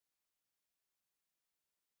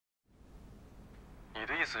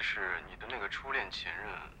意思是，你的那个初恋前任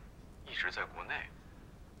一直在国内。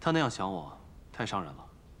他那样想我，太伤人了。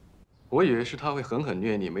我以为是他会狠狠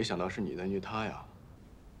虐你，没想到是你在虐他呀。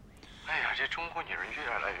哎呀，这中国女人越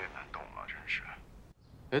来越难懂了，真是。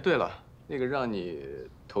哎，对了，那个让你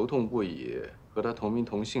头痛不已、和他同名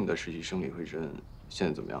同姓的实习生李慧珍，现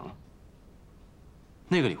在怎么样了？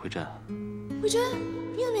那个李慧珍。慧珍，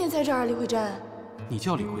你怎么也在这儿啊？李慧珍，你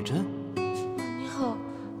叫李慧珍？你好，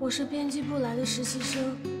我是编辑部来的实习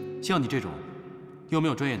生。像你这种又没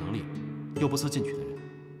有专业能力，又不思进取的人，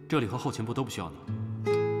这里和后勤部都不需要你。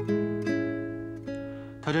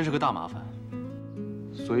他真是个大麻烦。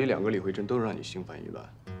所以2个李慧珍都让你心烦意乱。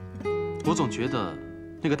我总觉得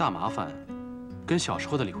那个大麻烦跟小时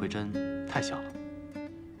候的李慧珍太像了。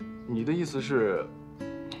你的意思是，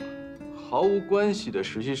毫无关系的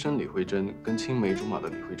实习生李慧珍跟青梅竹马的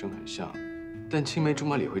李慧珍很像，但青梅竹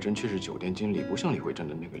马李慧珍却是酒店经理，不像李慧珍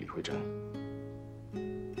的那个李慧珍。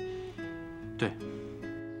对。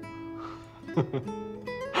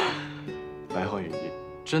白浩宇，你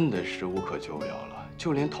真的是无可救药了，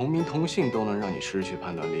就连同名同姓都能让你失去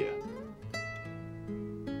判断力。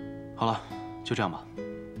好了，就这样吧。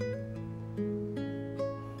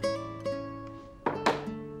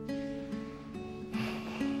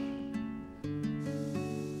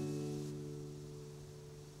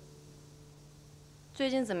最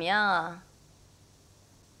近怎么样啊？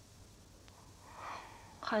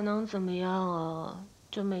还能怎么样啊？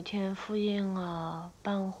就每天复印啊，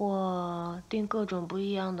办货啊，订各种不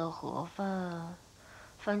一样的盒饭，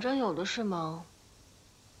反正有的是忙。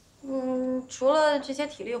除了这些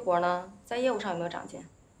体力活呢，在业务上有没有长进？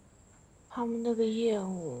他们那个业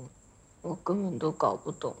务，我根本都搞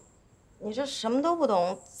不懂。你这什么都不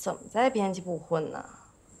懂，怎么在编辑部混呢？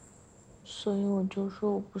所以我就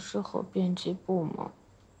说我不适合编辑部嘛。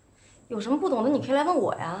有什么不懂的，你可以来问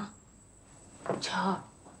我呀。乔儿，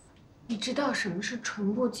你知道什么是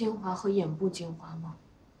唇部精华和眼部精华吗？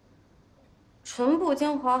唇部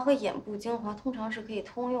精华和眼部精华通常是可以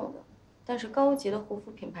通用的，但是高级的护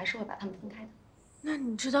肤品牌是会把它们分开的。那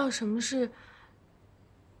你知道什么是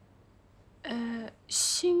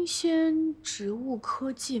新鲜植物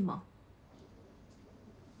科技吗？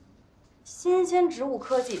新鲜植物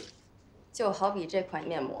科技，就好比这款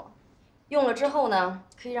面膜，用了之后呢，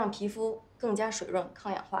可以让皮肤更加水润、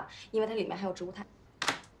抗氧化，因为它里面含有植物肽。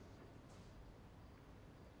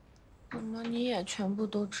那你也全部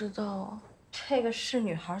都知道啊？这个是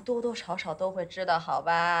女孩多多少少都会知道，好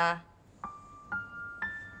吧？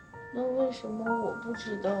那为什么我不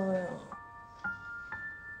知道呀？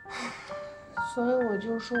所以我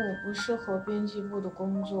就说我不适合编辑部的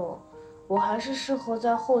工作，我还是适合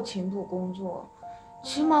在后勤部工作。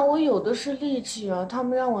起码我有的是力气啊，他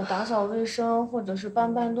们让我打扫卫生或者是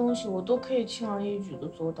搬东西，我都可以轻而易举的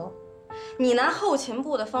做到。你拿后勤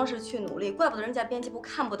部的方式去努力，怪不得人家编辑部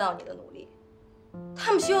看不到你的努力。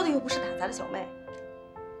他们需要的又不是打杂的小妹。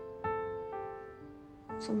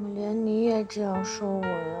怎么连你也这样说我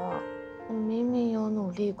呀？我明明有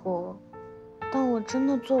努力过，但我真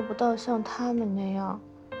的做不到像他们那样。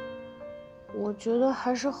我觉得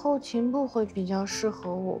还是后勤部会比较适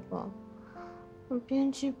合我吧。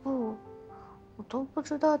编辑部，我都不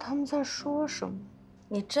知道他们在说什么。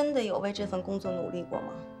你真的有为这份工作努力过吗？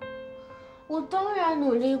我当然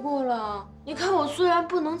努力过了。你看，我虽然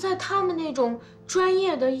不能在他们那种专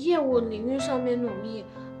业的业务领域上面努力，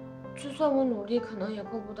就算我努力，可能也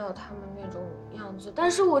够不到他们那种样子。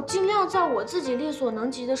但是我尽量在我自己力所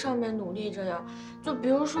能及的上面努力着呀。就比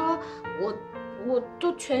如说，我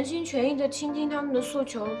都全心全意的倾听他们的诉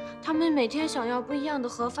求。他们每天想要不一样的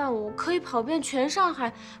盒饭，我可以跑遍全上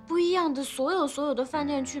海不一样的所有的饭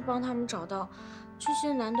店去帮他们找到。这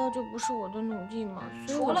些难道就不是我的努力吗？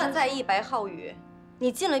除了在意白浩宇，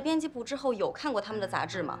你进了编辑部之后有看过他们的杂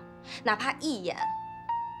志吗？哪怕一眼，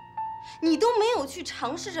你都没有去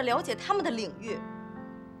尝试着了解他们的领域，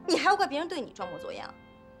你还要怪别人对你装模作样？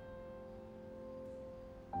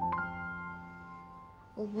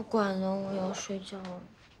我不管了，我要睡觉了。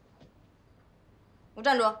给我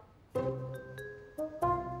站住！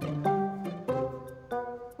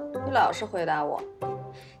你老实回答我。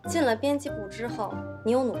进了编辑部之后，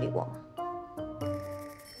你有努力过吗？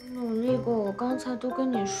努力过，我刚才都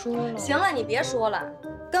跟你说了。行了，你别说了。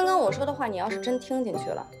刚刚我说的话，你要是真听进去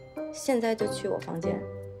了，现在就去我房间。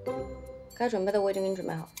该准备的我已经给你准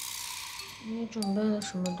备好。你准备了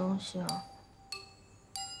什么东西啊？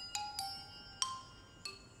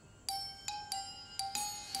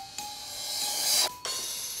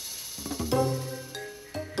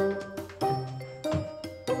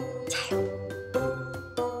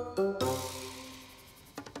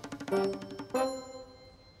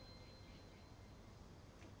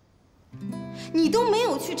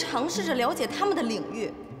去尝试着了解他们的领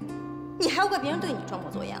域，你还要怪别人对你装模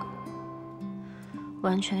作样？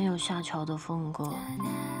完全有夏乔的风格，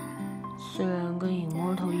虽然跟影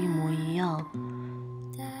魔头一模一样，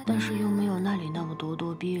但是又没有那里那么咄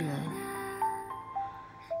咄逼人。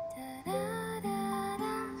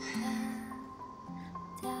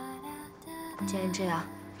既然这样，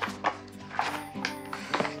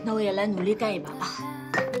那我也来努力干一把吧。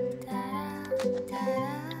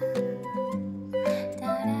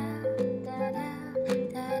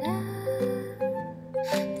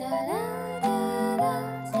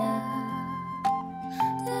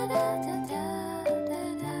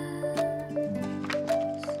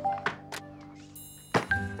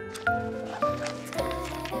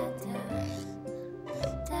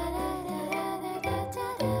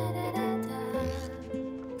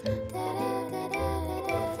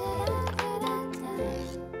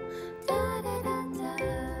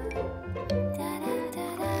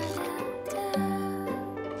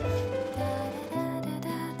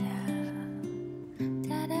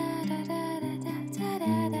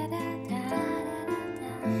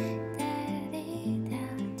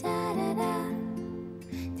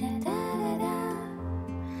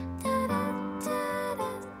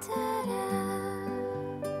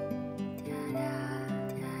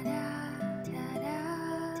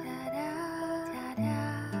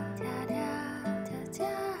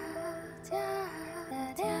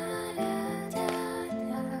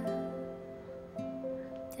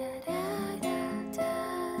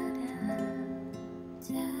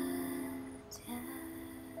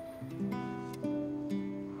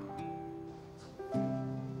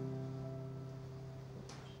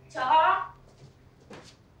巧儿，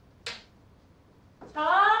巧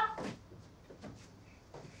儿，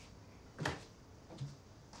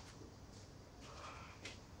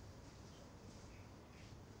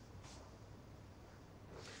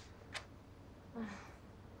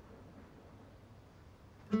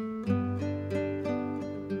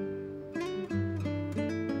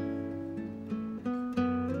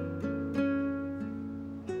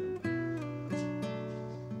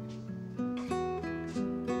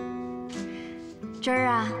珍儿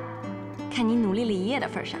啊，看你努力了一夜的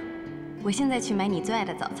份上，我现在去买你最爱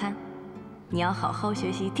的早餐。你要好好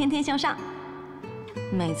学习，天天向上。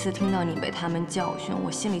每次听到你被他们教训，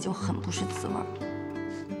我心里就很不是滋味。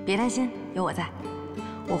别担心，有我在，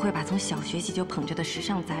我会把从小学起就捧着的时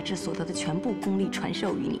尚杂志所得的全部功力传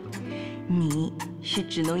授于你。你是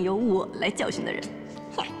只能由我来教训的人。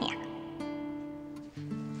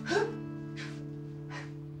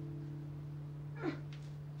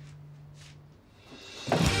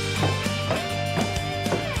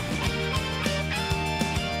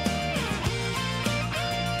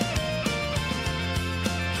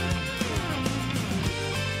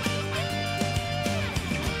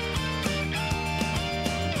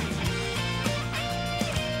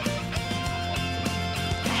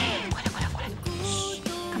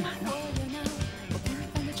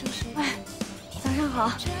好，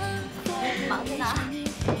忙着呢。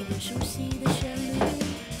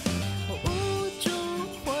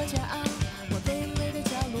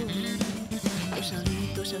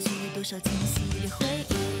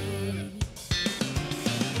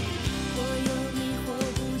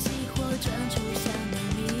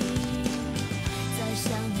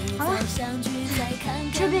好了，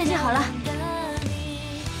这边已经好了。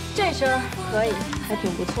这身可以，还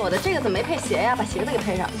挺不错的。这个怎么没配鞋呀？把鞋子给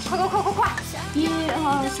配上。快！1、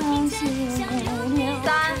2、3、4、5、6、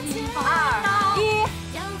3、2、1。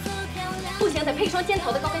不行，得配一双尖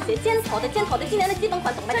头的高跟鞋。尖头的，今年的基本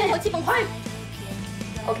款，懂吧？尖头基本款。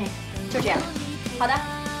OK， 就这样。好的，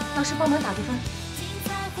老师帮忙打个分。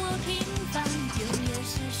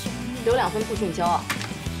留2分不许你骄傲。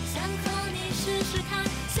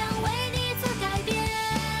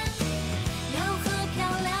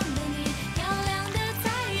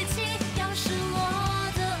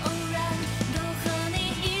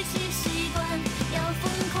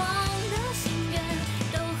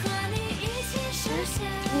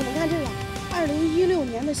你们看这个，2016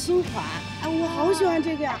年的新款，哎，我好喜欢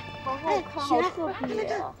这个呀！好好看，好特别。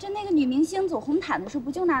这那个女明星走红毯的时候，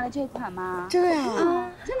不就拿了这款吗？真的呀？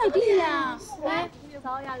真的对呀。来，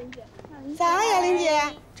早，雅玲姐。早，雅玲姐。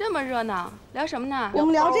这么热闹，聊什么呢？我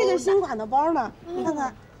们聊这个新款的包呢，你看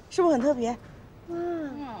看，是不是很特别？哎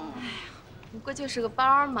呀，不过就是个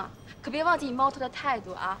包嘛，可别忘记你猫头的态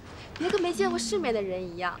度啊，别跟没见过世面的人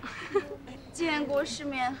一样。见过世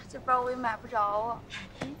面，这包我也买不着啊。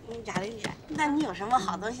雅玲姐，那你有什么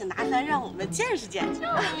好东西拿出来让我们见识见识？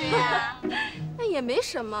对呀，那也没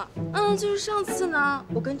什么。就是上次呢，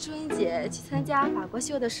我跟朱茵姐去参加法国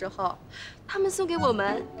秀的时候，他们送给我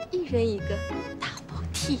们一人一个大包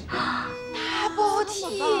屉。大包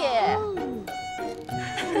屉。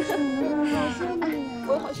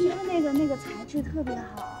我好喜欢那个材质特别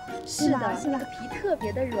好。是的，是那个皮特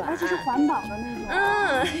别的软，而且是环保的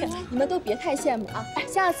那种。你们都别太羡慕啊！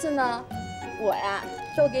下次呢，我呀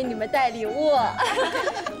都给你们带礼物。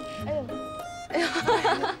哎呦，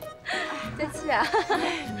再见啊！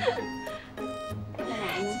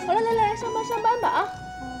好了，来，上班吧啊！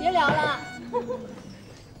别聊了。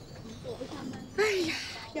哎呀，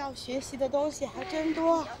要学习的东西还真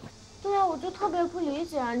多。对啊，我就特别不理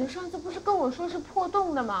解，你上次不是跟我说是破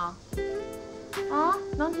洞的吗？啊，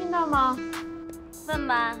能听到吗？问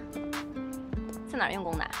吧，在哪儿用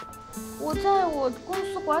功的？我在我公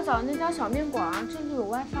司拐角那家小面馆，这里有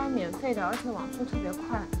WiFi 免费的，而且网速特别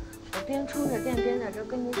快。我边充着电边在这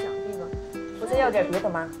跟你讲这个。我再要点别的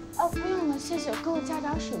吗？不用了，谢谢，给我加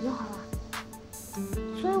点水就好了。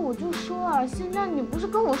所以我就说啊，现在你不是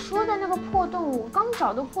跟我说的那个破洞，我刚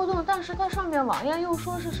找的破洞，但是它上面网页又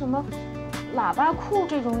说是什么喇叭裤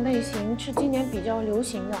这种类型是今年比较流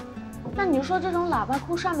行的。那你说这种喇叭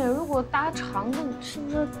裤上面如果搭长的，是不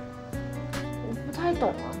是？我不太懂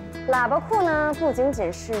啊。喇叭裤呢，不仅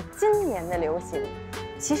仅是今年的流行，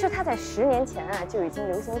其实它在10年前啊就已经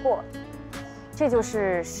流行过了。这就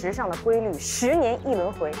是时尚的规律，10年一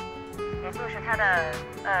轮回，也就是它的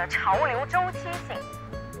潮流周期性。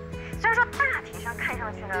虽然说大体上看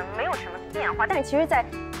上去呢没有什么变化，但是其实在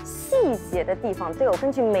细节的地方都有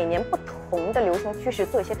根据每年不同的流行趋势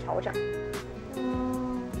做一些调整。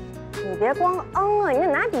你别光啊，你得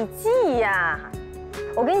拿笔记呀！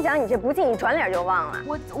我跟你讲，你这不记，你转脸就忘了。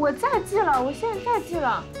我再记了，我现在再记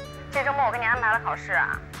了。这周末我给你安排了考试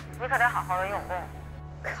啊，你可得好好的用功。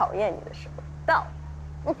考验你的时候到。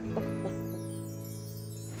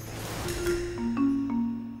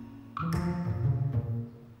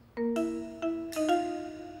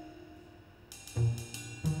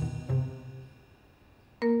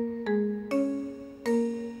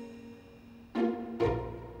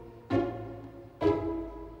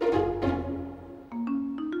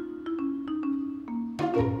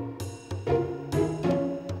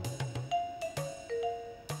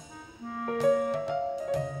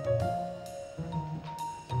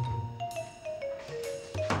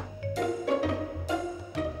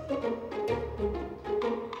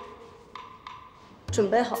准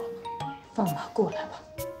备好了吗？放马过来吧。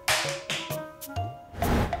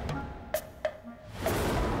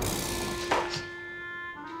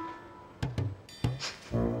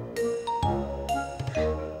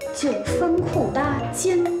9分裤搭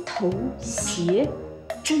尖头鞋，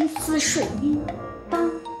真丝睡衣单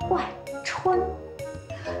外穿，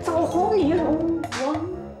枣黄呢绒王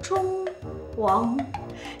中王，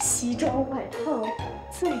西装外套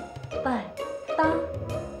最百搭。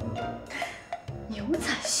牛仔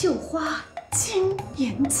绣花金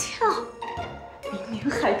眼俏，明年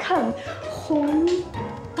还看红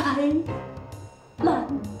白蓝。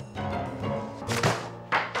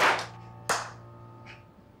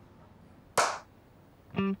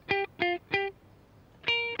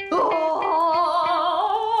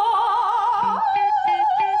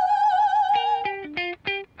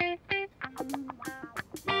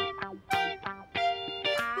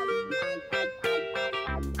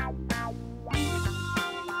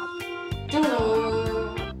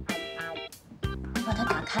你把它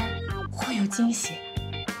打开，会有惊喜。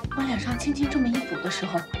往脸上轻轻这么一补的时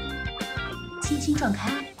候，轻轻转开，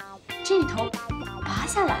这一头拔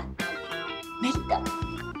下来，美的。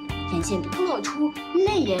眼线笔露出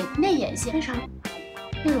内眼线，非常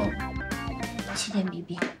那种气垫笔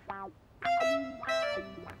笔。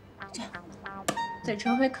这样，嘴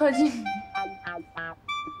唇会靠近。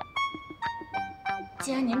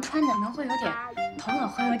既然您穿的能会有点，头脑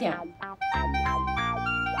会有点。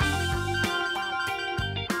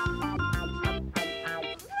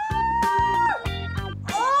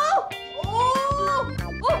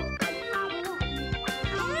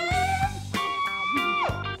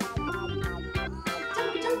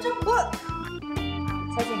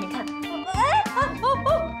小姐，你看，小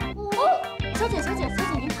姐，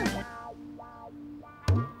您看看，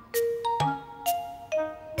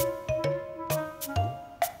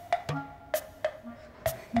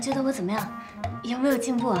你觉得我怎么样？有没有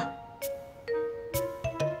进步啊？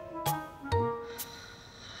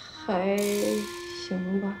还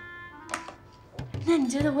行吧。那你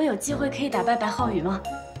觉得我有机会可以打败白浩宇吗？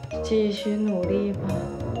继续努力吧。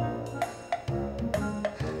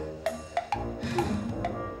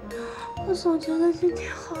我总觉得今天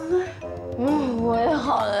好累。我也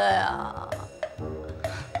好累啊。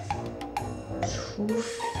除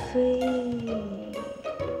非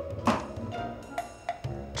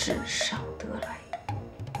纸上得来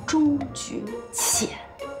终觉浅。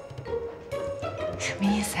什么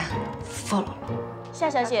意思啊？疯了！夏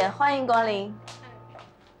小姐，欢迎光临。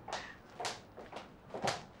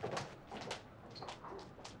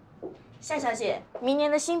夏小姐，明年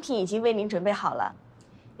的新品已经为您准备好了。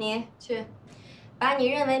你去，把你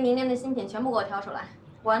认为明年的新品全部给我挑出来，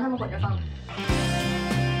我让他们混着放。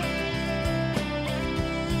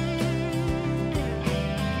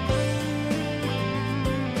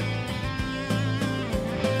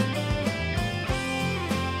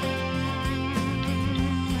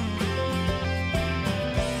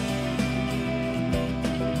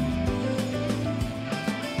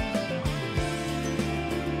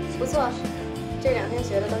不错，这2天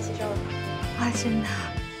学的都吸收了。啊，真的。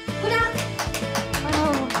鼓掌！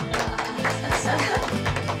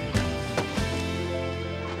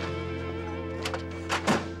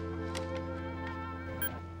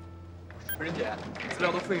不是姐，资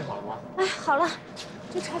料都复印好了吗？哎，好了，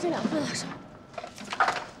就差这2份了，是吧？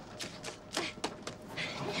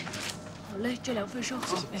好嘞，这2份收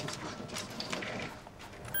好。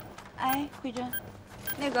哎，慧珍，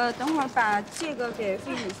那个等会儿把这个给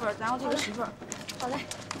复印5份，然后这个10份。好嘞，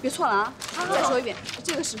别错了啊！再说一遍，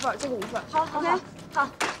这个10份，这个5份。好，好，好，好。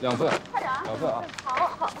2份，快点啊！ 2份啊！好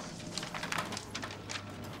好。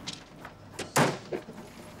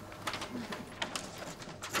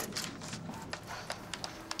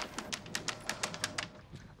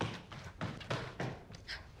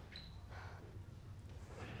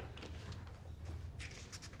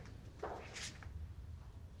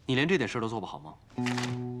你连这点事都做不好吗？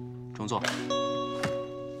重做。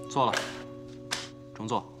做了。重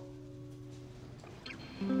做。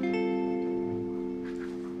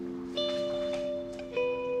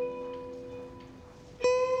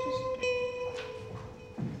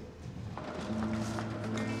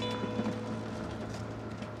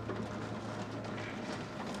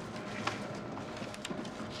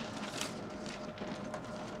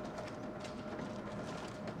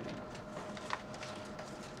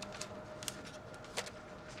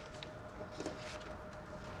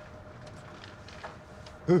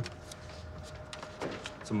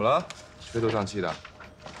怎么了？垂头丧气的，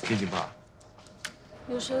心情不好？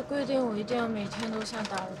有谁规定我一定要每天都像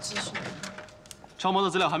打了鸡似的？超模的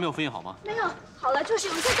资料还没有复印好吗？没有，好了，就是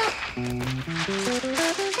有一些的。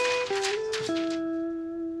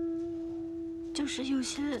就是有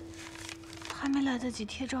些还没来得及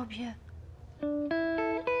贴照片。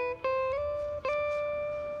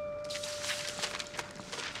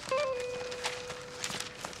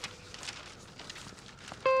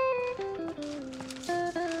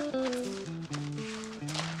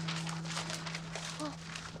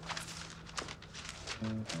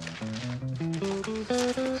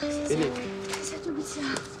给你。谢谢，对不起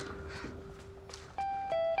啊。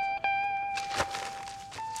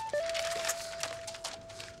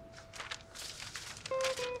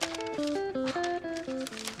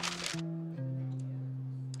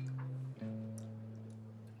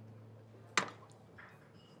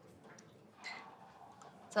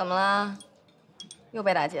怎么了？又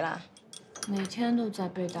被打击了？每天都在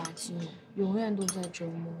被打击，永远都在折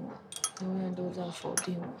磨我，永远都在否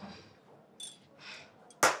定我。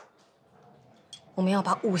我们要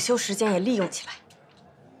把午休时间也利用起来。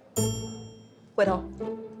回头，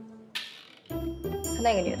看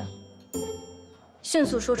那个女的，迅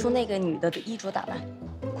速说出那个女的的衣着打扮。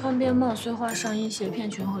宽边帽、碎花上衣、斜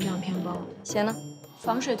片裙和亮片包。鞋呢？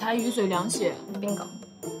防水台、鱼嘴凉鞋。bingo。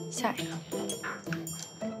下一个。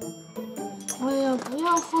哎呀，不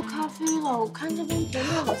要喝咖啡了，我看这边甜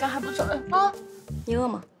点好像还不错。啊，你饿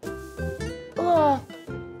吗？饿。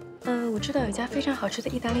我知道有一家非常好吃的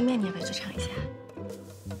意大利面，你要不要去尝一下？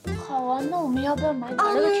好啊，那我们要不要买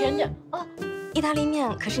那个甜点啊？意大利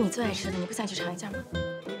面可是你最爱吃的，你不想去尝一下吗？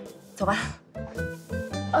走吧。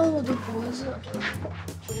我的脖子。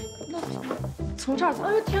那从这儿走。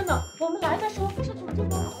哎呦天哪！我们来的时候不是从这边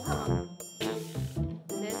来的。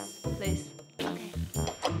This place. OK。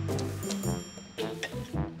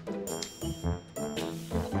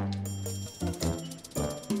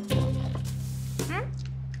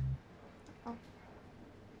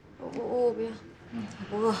我不要，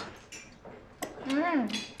不饿。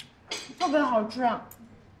特别好吃。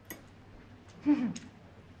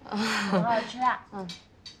很好吃啊。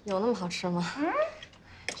有那么好吃吗？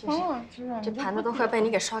很好吃啊。这盘子都快被你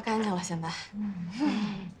给刷干净了，现在。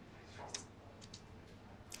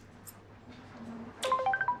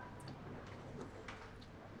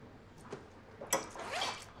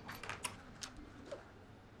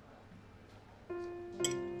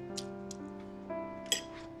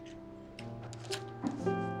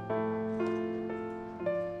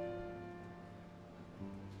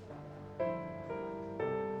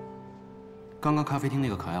刚刚咖啡厅那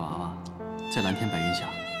个可爱娃娃，在蓝天白云下。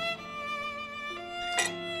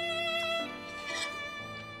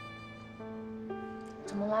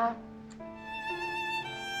怎么啦？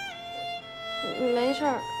没事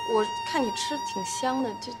儿，我看你吃挺香的，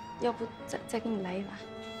就要不再给你来一碗。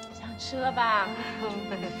想吃了吧？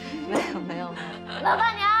没有。老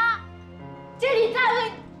板娘，这里再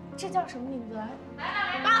为，这叫什么名字？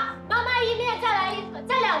妈妈意面再来1份，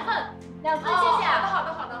再2份，2份，谢谢。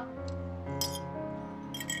好的。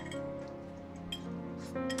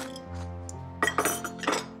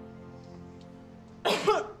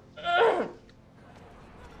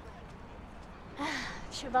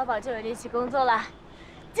吃饱饱就有力气工作了，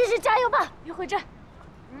继续加油吧，于慧珍。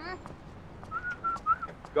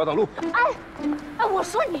不要挡路。哎，我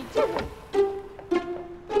说你这个，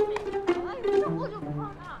这我就不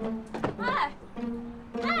碰他。哎，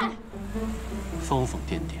疯疯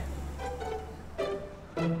癫癫。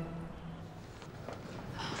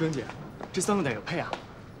朱英姐，这3个得有配啊。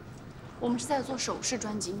我们是在做首饰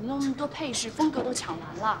专辑，你那么多配饰，风格都抢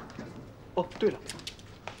完了。哦，对了，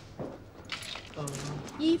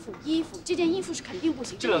衣服，这件衣服是肯定不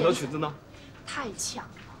行。这2条裙子呢？太抢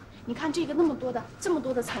了！你看这个这么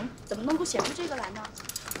多的层，怎么能够显出这个来呢？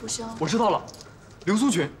不生，我知道了，流苏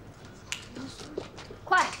裙。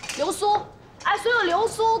快，流苏！哎，所有流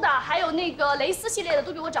苏的，还有那个蕾丝系列的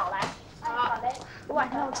都给我找来。哎，好嘞，我晚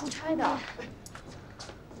上要出差的。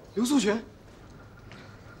流苏裙。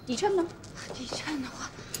底衬呢？底衬的话，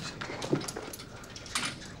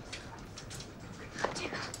这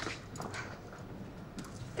个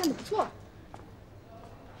干得不错。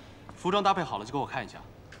服装搭配好了就给我看一下。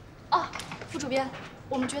哦，副主编，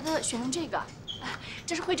我们觉得选用这个，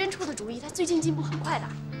这是慧珍出的主意，她最近进步很快的。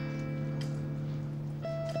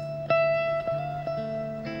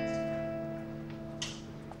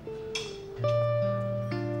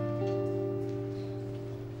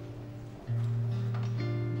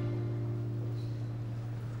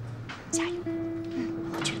加油！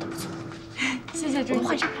我觉得不错。谢谢朱英姐。我们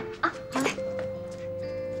换上看啊，好嘞。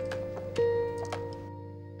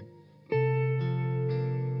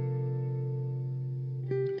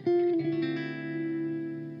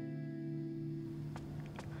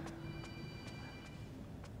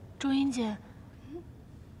朱英姐，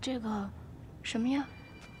这个什么呀？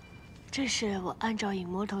这是我按照影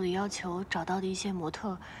模特的要求找到的一些模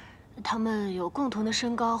特，他们有共同的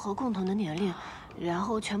身高和共同的年龄，然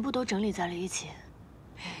后全部都整理在了一起。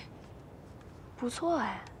不错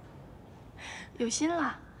哎，有心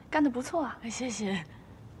了，干得不错啊！谢谢，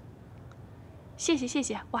谢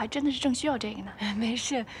谢，我还真的是正需要这个呢。没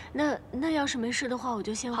事，那要是没事的话，我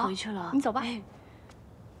就先回去了。你走吧。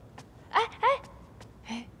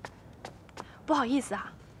哎，不好意思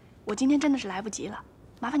啊，我今天真的是来不及了，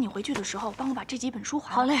麻烦你回去的时候帮我把这几本书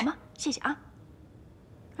还好嘞，好吗？谢谢啊。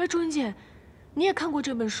哎，朱英姐，你也看过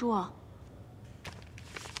这本书啊？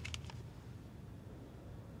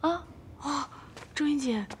朱英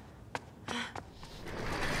姐，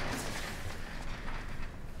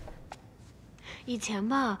以前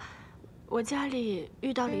吧，我家里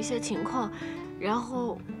遇到了一些情况，然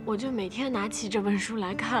后我就每天拿起这本书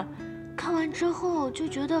来看，看完之后就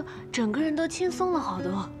觉得整个人都轻松了好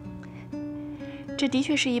多。这的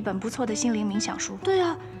确是一本不错的心灵冥想书。对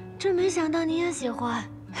啊，真没想到你也喜欢。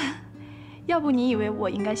要不你以为我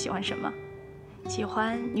应该喜欢什么？喜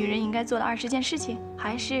欢女人应该做的20件事情，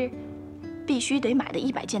还是必须得买的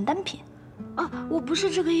100件单品？啊，我不是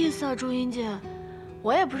这个意思啊，朱英姐。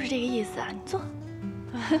我也不是这个意思啊，你坐。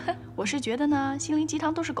我是觉得呢，心灵鸡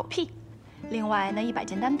汤都是狗屁。另外那100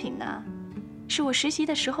件单品呢，是我实习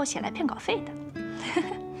的时候写来骗稿费的。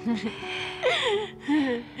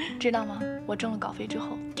知道吗？我挣了稿费之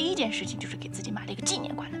后，第一件事情就是给自己买了一个纪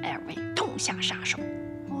念款的 LV 痛下杀手。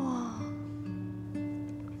哇，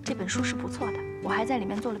这本书是不错的，我还在里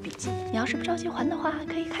面做了笔记。你要是不着急还的话，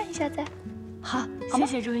可以看一下再。好，谢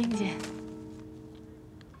谢朱英姐。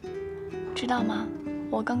知道吗？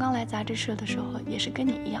我刚刚来杂志社的时候，也是跟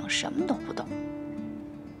你一样什么都不懂。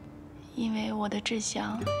因为我的志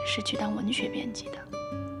向是去当文学编辑的，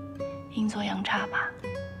阴错阳差吧，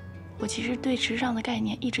我其实对时尚的概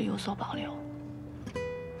念一直有所保留。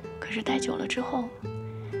可是待久了之后，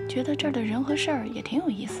觉得这儿的人和事儿也挺有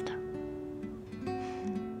意思的。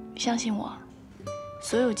相信我，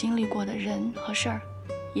所有经历过的人和事儿，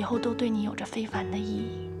以后都对你有着非凡的意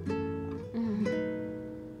义。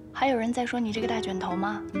还有人在说你这个大卷头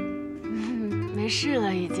吗？没事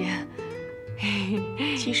了已经。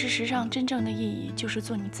其实时尚真正的意义就是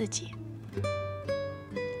做你自己，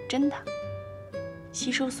真的，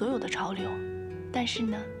吸收所有的潮流，但是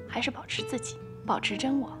呢，还是保持自己，保持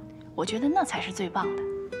真我，我觉得那才是最棒的。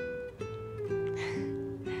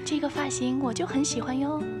这个发型我就很喜欢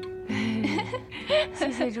哟。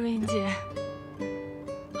谢谢朱茵姐。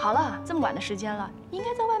好了，这么晚的时间了，应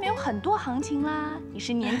该在外面有很多行情啦。你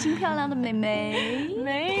是年轻漂亮的妹妹。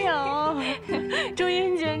没有，朱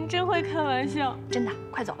茵姐你真会开玩笑。真的，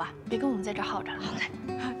快走吧，别跟我们在这耗着了。好嘞。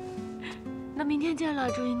那明天见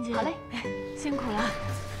了，朱茵姐。好嘞，辛苦了。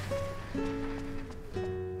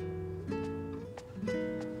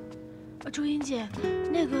朱茵姐，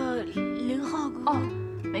那个林浩哥。哦，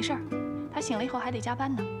没事儿，他醒了以后还得加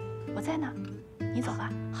班呢。我在呢，你走吧。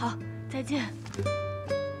好，再见。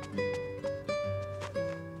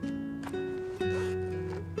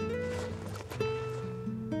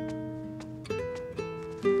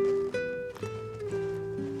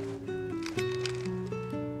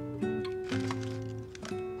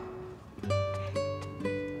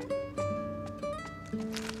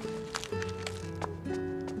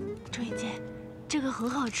朱茵姐，这个很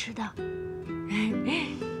好吃的。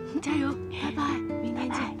加油，拜拜，明天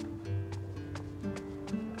见。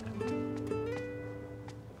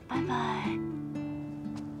拜拜。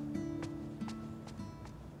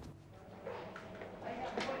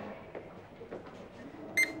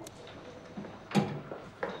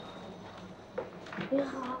你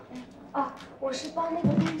好，哦，我是帮那个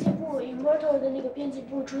编辑部 Immortal 的那个编辑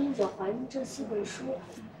部朱茵姐还这4本书。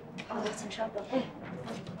好的，请稍等。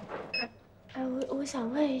哎，我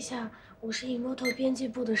想问一下，我是 Immortal 编辑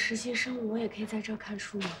部的实习生，我也可以在这儿看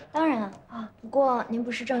书吗？当然了啊，不过您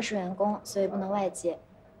不是正式员工，所以不能外借。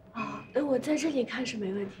啊，我在这里看是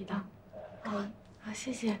没问题的。可以。好，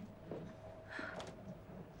谢谢。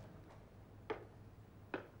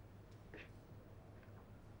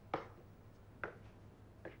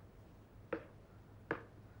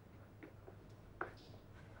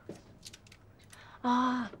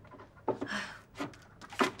啊。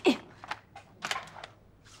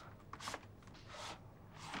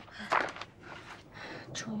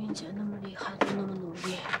朱茵姐那么厉害，都那么努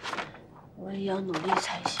力，我也要努力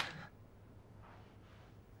才行。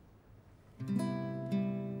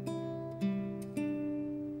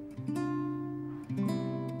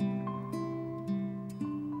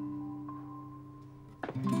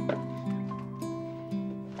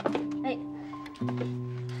哎，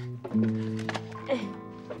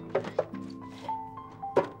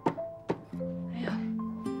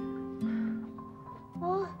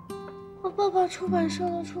爸爸出版社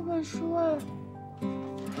的出版书哎。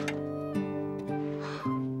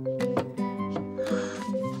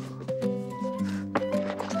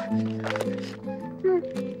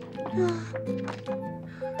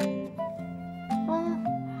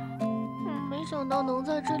没想到能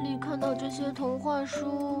在这里看到这些童话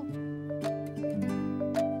书。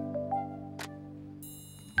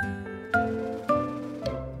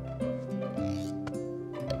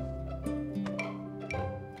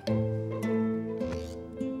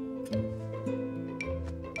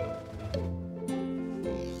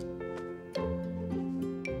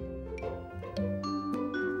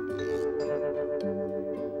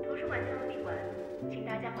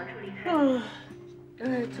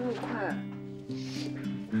哎，这么快！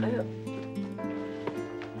哎呦，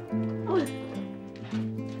喂！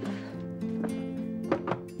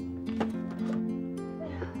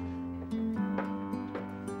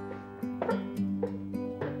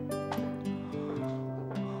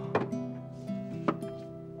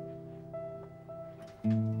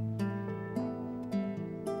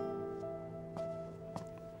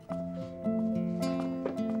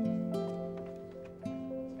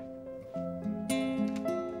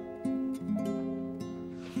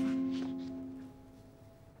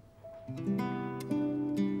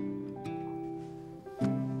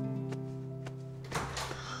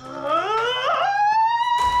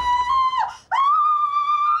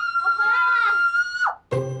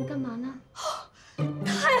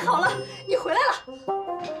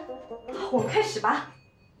我们开始吧。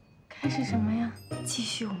开始什么呀？继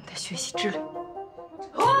续我们的学习之旅。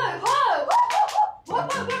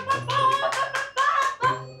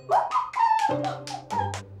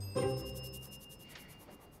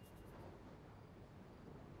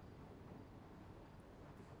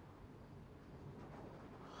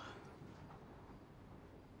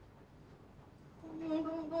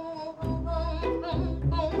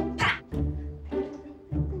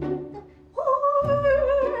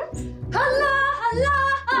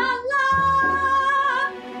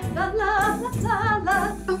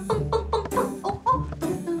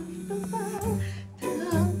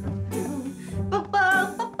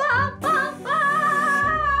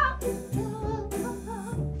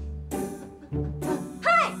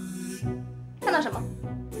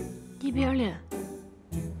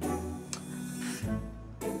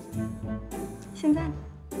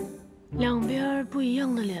两边不一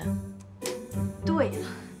样的脸。对了，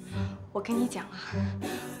我跟你讲啊，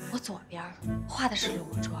我左边化的是裸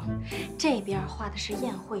妆，这边化的是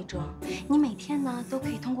宴会妆。你每天呢都可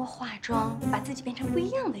以通过化妆把自己变成不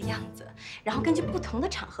一样的样子，然后根据不同的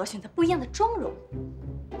场合选择不一样的妆容。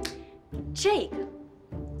这个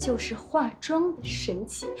就是化妆的神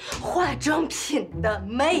奇，化妆品的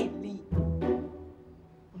魅力。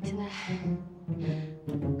我们现在，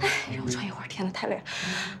哎，让我穿一会儿，天哪，太累了。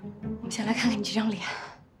我们先来看看你这张脸。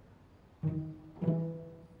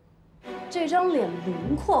这张脸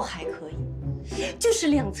轮廓还可以，就是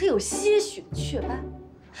两侧有些许的雀斑，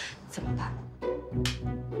怎么办？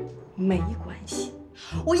没关系，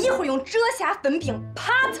我一会儿用遮瑕粉饼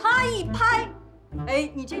啪嚓一拍，哎，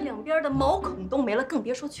你这两边的毛孔都没了，更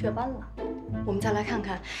别说雀斑了。我们再来看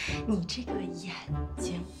看你这个眼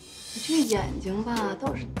睛，你这个眼睛吧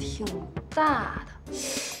倒是挺大的，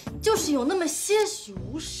就是有那么些许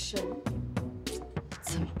无神，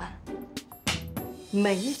怎么办？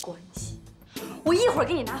没关系。我一会儿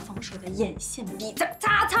给你拿防水的眼线笔，再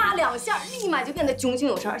擦擦两下，立马就变得炯炯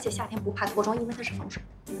有神。而且夏天不怕脱妆，因为它是防水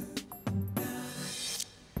的。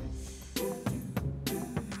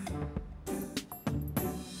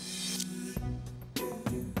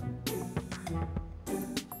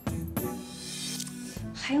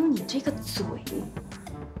还有你这个嘴，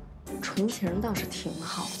唇形倒是挺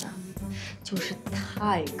好的，就是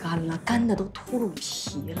太干了，干的都秃噜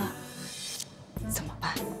皮了。怎么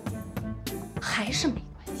办？还是没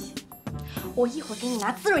关系，我一会儿给你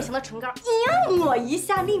拿滋润型的唇膏，一抹一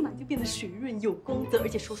下，立马就变得水润有光泽，而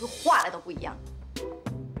且说出话来都不一样。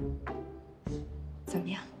怎么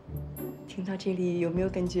样？听到这里有没有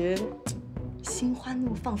感觉心花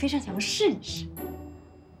怒放，非常想要试一试？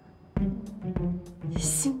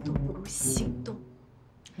心动不如行动。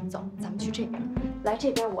走，咱们去这边，来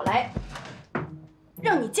这边，我来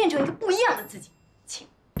让你见证一个不一样的自己。请，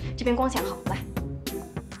这边光线好，来。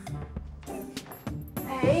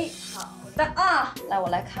哎，好的啊，来，我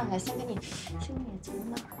来看看，先给你从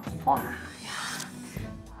哪儿画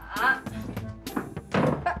呀？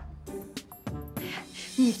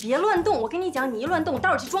你别乱动，我跟你讲，你一乱动，我待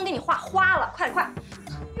会儿这妆给你画花了，快点快！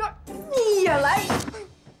你也来。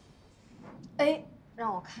哎，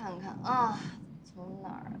让我看看啊，从哪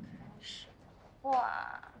儿开始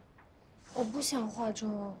画？我不想化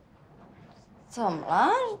妆。怎么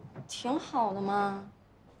了？挺好的嘛。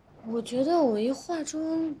我觉得我一化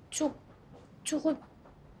妆就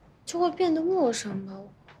会变得陌生吧，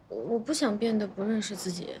我不想变得不认识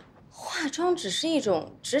自己。化妆只是一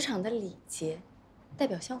种职场的礼节，代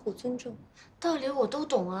表相互尊重。道理我都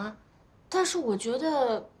懂啊，但是我觉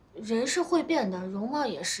得人是会变的，容貌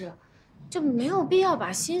也是，就没有必要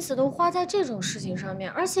把心思都花在这种事情上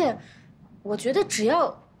面。而且，我觉得只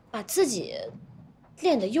要把自己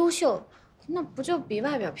练得优秀，那不就比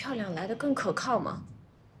外表漂亮来得更可靠吗？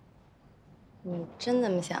你真这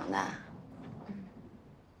么想的？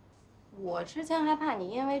我之前还怕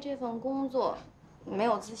你因为这份工作没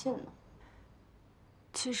有自信呢。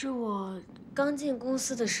其实我刚进公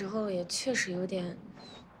司的时候也确实有点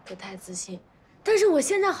不太自信，但是我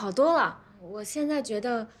现在好多了。我现在觉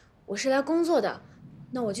得我是来工作的，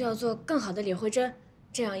那我就要做更好的李慧珍，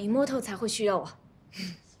这样 Immortal 才会需要我。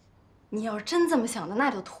你要是真这么想的，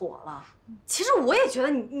那就妥了。其实我也觉得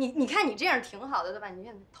你看你这样挺好的，对吧？你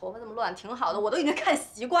看你头发这么乱，挺好的，我都已经看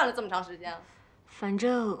习惯了这么长时间了。反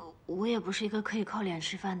正我也不是一个可以靠脸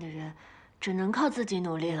吃饭的人，只能靠自己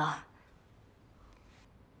努力了。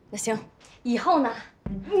那行，以后呢，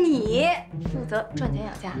你负责赚钱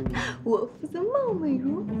养家，我负责貌美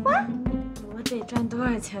如花。我得赚多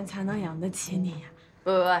少钱才能养得起你呀？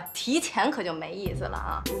不，提钱可就没意思了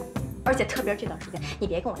啊！而且特别这段时间，你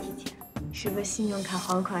别跟我提钱。是不是信用卡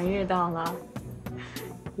还款日到了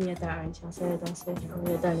？1月的2小3月的4 5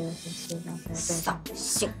月的6 7 8 9扫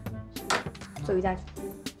兴！做瑜伽去。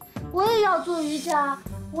我也要做瑜伽，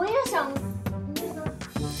我也想那个。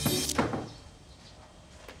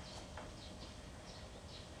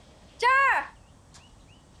这儿，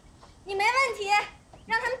你没问题，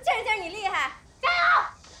让他们见识见识你厉害，加油，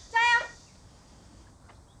加油！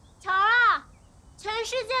乔啊，全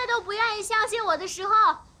世界都不愿意相信我的时候，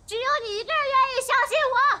只有你一个人愿意相信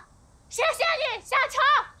我，谢谢你，小乔！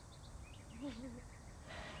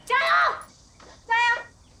加油，加油！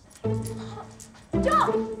就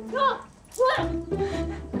滚！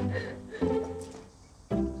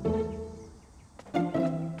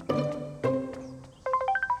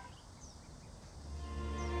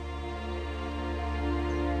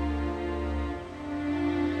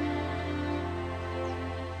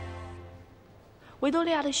维多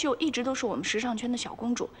利亚的秀一直都是我们时尚圈的小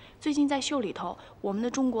公主。最近在秀里头，我们的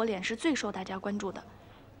中国脸是最受大家关注的，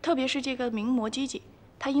特别是这个名模吉吉，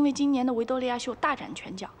她因为今年的维多利亚秀大展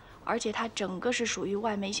拳脚，而且她整个是属于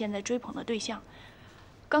外媒现在追捧的对象。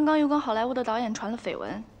刚刚又跟好莱坞的导演传了绯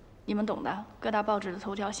闻，你们懂的，各大报纸的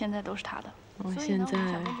头条现在都是她的。我所以呢，现在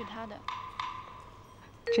我想根据她的。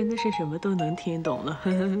 真的是什么都能听懂了。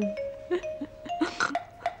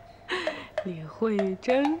李慧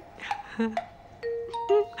珍，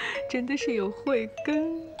真的是有慧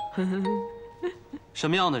根。什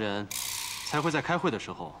么样的人才会在开会的时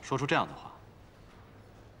候说出这样的话？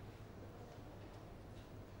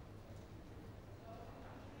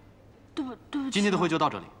对不起。今天的会就到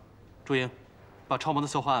这里。朱莹，把超模的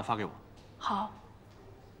策划案发给我。好。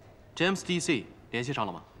James DC 联系上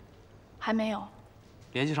了吗？还没有。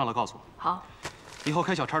 联系上了，告诉我。好。以后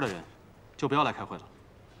开小差的人，就不要来开会了。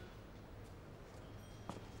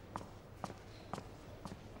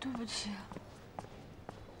对不起。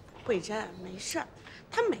慧珍，没事儿，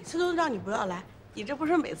他每次都让你不要来，你这不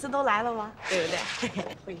是每次都来了吗？对不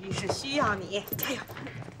对？会议室需要你，加油！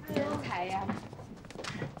加油，彩呀！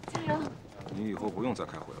加油！你以后不用再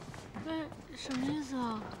开会了。不是什么意思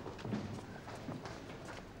啊？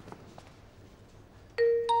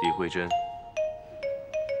李慧珍。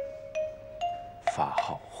 法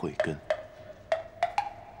号慧根，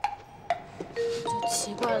就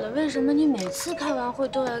奇怪了，为什么你每次开完会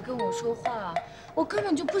都来跟我说话啊？我根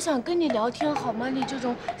本就不想跟你聊天，好吗？你这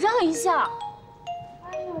种让一下。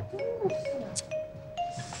哎呀，真的是，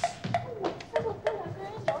每次都过来跟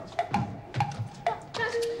人聊天，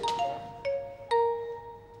干什么？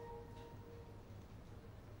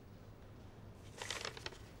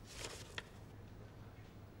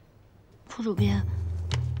副主编，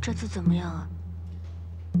这次怎么样啊？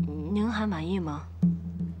 您还满意吗？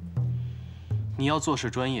你要做事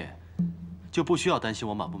专业，就不需要担心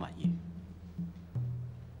我满不满意。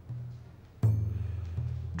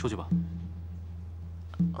出去吧。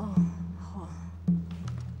哦，好。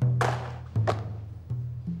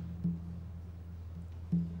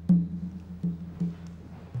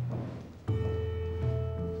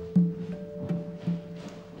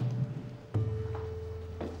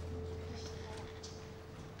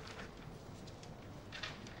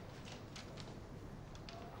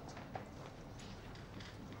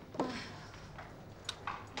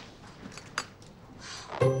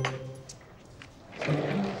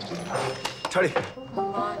查理，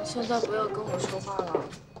妈，你现在不要跟我说话了。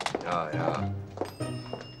呀，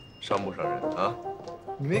伤不伤人啊？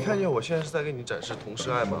你没看见我现在是在给你展示同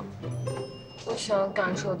事爱吗？我想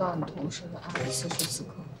感受到你同事的爱，此时此刻。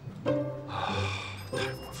啊，太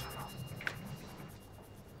过分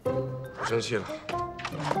了！我生气了。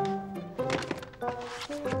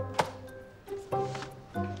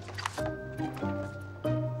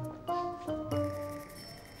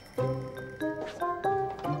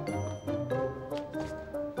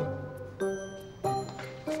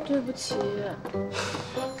对不起。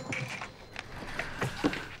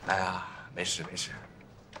哎呀，没事没事，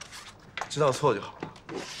知道错就好了。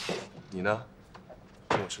你呢？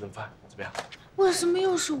请我吃顿饭怎么样？为什么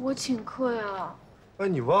又是我请客呀？哎，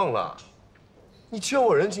你忘了，你欠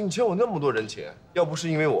我人情，你欠我那么多人情，要不是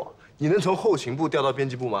因为我，你能从后勤部调到编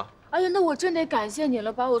辑部吗？哎呀，那我真得感谢你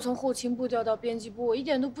了，把我从后勤部调到编辑部，我一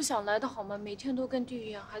点都不想来的好吗？每天都跟地狱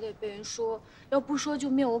一样，还得被人说，要不说就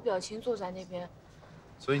面无表情坐在那边。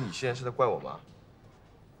所以你现在是在怪我吗？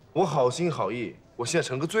我好心好意，我现在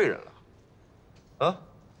成个罪人了，啊？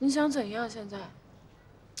你想怎样现在？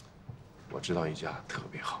我知道一家特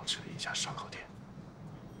别好吃的一家烧烤店，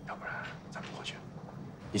要不然咱们过去，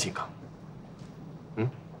你请客。嗯？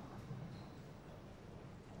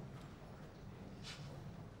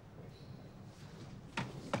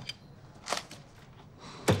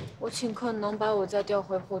我请客能把我再调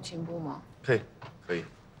回后勤部吗？可以，可以。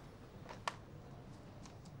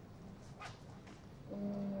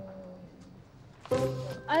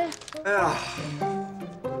哎呀，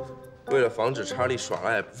为了防止查理耍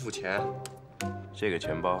赖不付钱，这个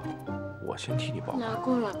钱包我先替你保管。拿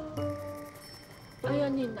过来。哎呀，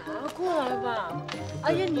你拿过来吧。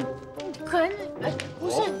哎呀，你赶紧，哎，不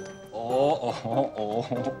是。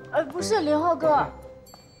哎，不是林浩哥，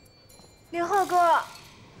林浩哥，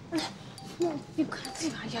你看这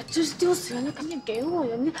个，哎呀，真是丢死人了！赶紧给我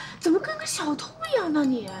呀！你怎么跟个小偷一样呢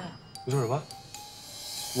你？你说什么？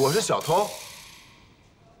我是小偷？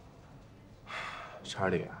查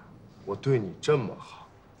理，我对你这么好，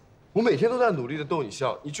我每天都在努力的逗你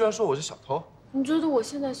笑，你居然说我是小偷？你觉得我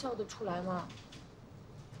现在笑得出来吗？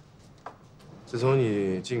自从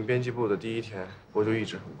你进编辑部的第一天，我就一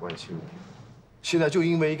直很关心你。现在就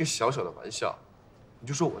因为一个小小的玩笑，你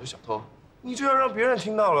就说我是小偷，你这要让别人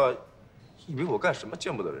听到了，以为我干什么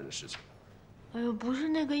见不得人的事情？哎呦，不是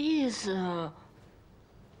那个意思。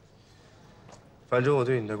反正我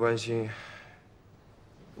对你的关心，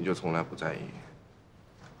你就从来不在意，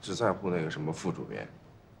只在乎那个什么副主编。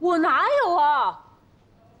我哪有啊？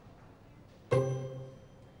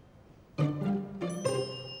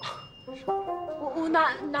我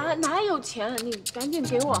哪有钱？你赶紧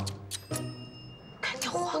给我，赶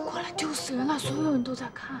紧还过来，丢死人了！所有人都在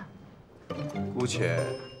看。姑且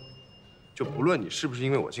就不论你是不是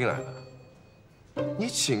因为我进来的，你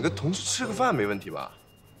请个同事吃个饭没问题吧？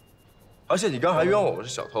而且你刚还冤枉我是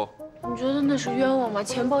小偷，你觉得那是冤枉吗？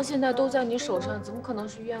钱包现在都在你手上，怎么可能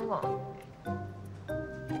是冤枉？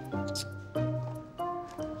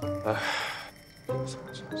哎，算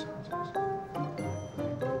了，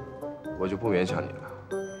我就不勉强你了。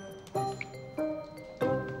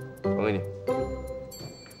还给你。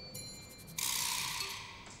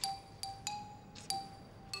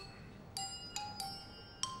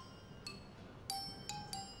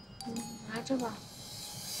拿着吧，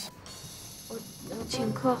我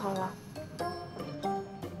请客好了。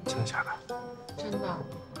真的假的？真的。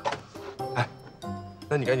哎，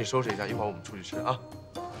那你赶紧收拾一下，一会儿我们出去吃啊。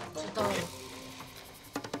知道了。